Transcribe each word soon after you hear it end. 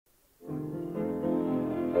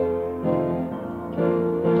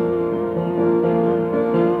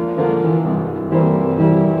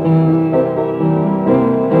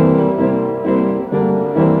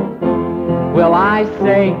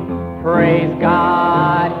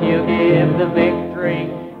God, He'll give the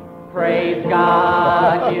victory. Praise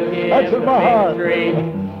God, He'll give the victory.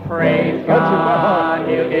 Praise God,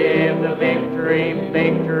 He'll give the victory.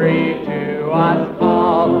 Victory to us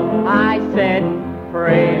all. I said,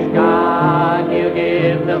 praise God, He'll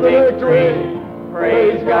give the victory.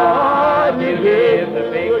 Praise God, He'll give the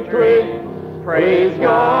victory. Praise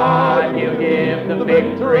God, He'll give the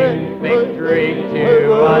victory. Victory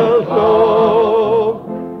to us all.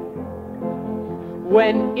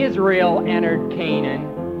 When Israel entered Canaan,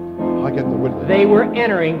 they were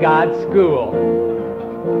entering God's school.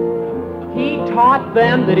 He taught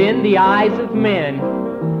them that in the eyes of men,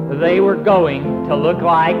 they were going to look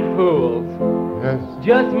like fools. Yes.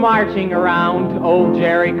 Just marching around old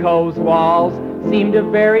Jericho's walls seemed a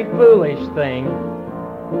very foolish thing.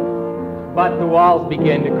 But the walls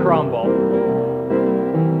began to crumble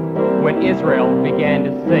when Israel began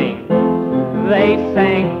to sing. They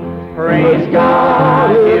sang, praise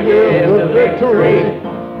God, He'll give the victory.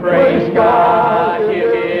 Praise God,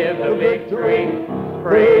 He'll give the victory.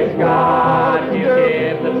 Praise God, He'll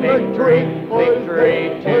give the victory.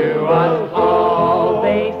 Victory to us all.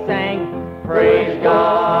 They sang, praise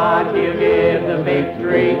God, He'll give the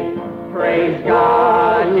victory. Praise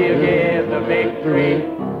God, He'll give the victory.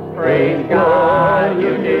 Praise God,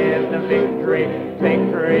 He'll give the victory.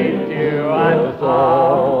 Victory to us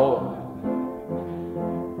all.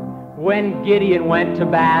 When Gideon went to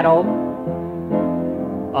battle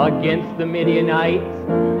against the Midianites,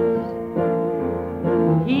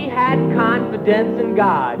 he had confidence in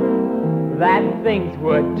God that things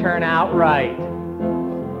would turn out right.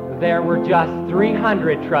 There were just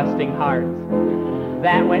 300 trusting hearts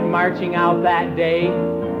that went marching out that day.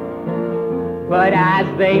 But as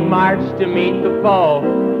they marched to meet the foe,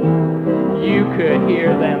 you could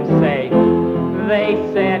hear them say, they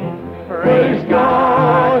said, praise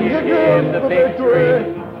God, He'll give the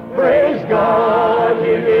victory. Praise God,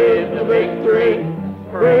 He'll give the victory.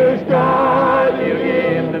 Praise God, He'll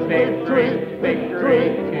give the victory.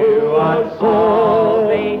 Victory to us all.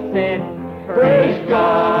 They said, praise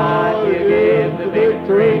God, He'll give the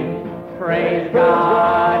victory. Praise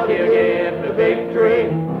God, He'll give the victory.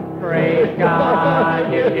 Praise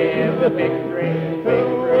God, He'll give the victory.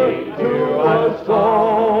 Victory to us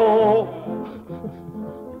all.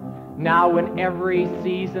 Now when every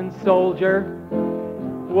seasoned soldier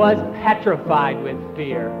was petrified with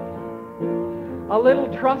fear, a little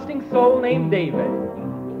trusting soul named David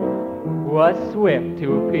was swift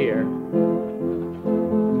to appear.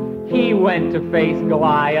 He went to face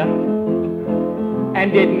Goliath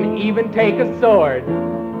and didn't even take a sword,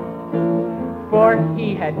 for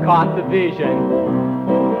he had caught the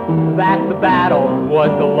vision that the battle was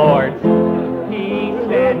the Lord's. He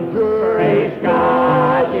said, praise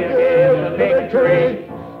God, He'll give the victory.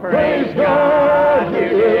 Praise God, He'll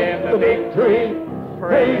give the victory.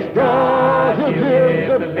 Praise God, He'll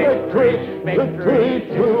give the victory. Victory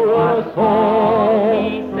to us all.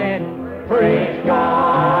 He said, praise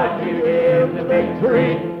God, He'll give the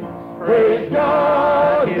victory. Praise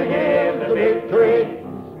God, He'll give the victory.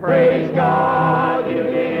 Praise God,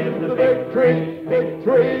 He'll give the victory.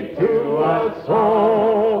 Victory to us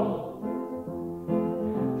all.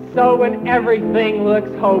 So when everything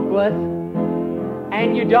looks hopeless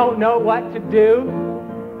and you don't know what to do,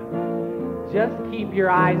 just keep your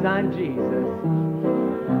eyes on Jesus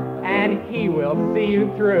and He will see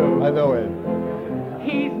you through. I know it.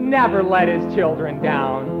 He's never let His children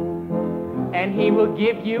down, and He will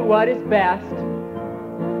give you what is best.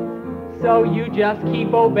 So you just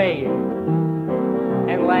keep obeying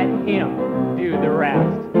and let Him do the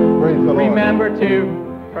rest. Praise the Lord. Remember to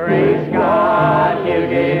praise God, He'll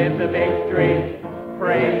give the victory.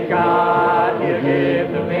 Praise God, He'll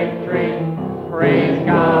give the victory. Praise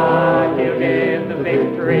God, He'll give the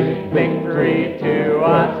victory. Victory to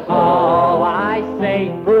us all. I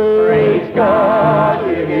say, praise God,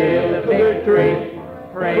 He'll give the victory.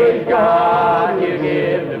 Praise God, He'll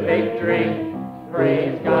give the victory. Praise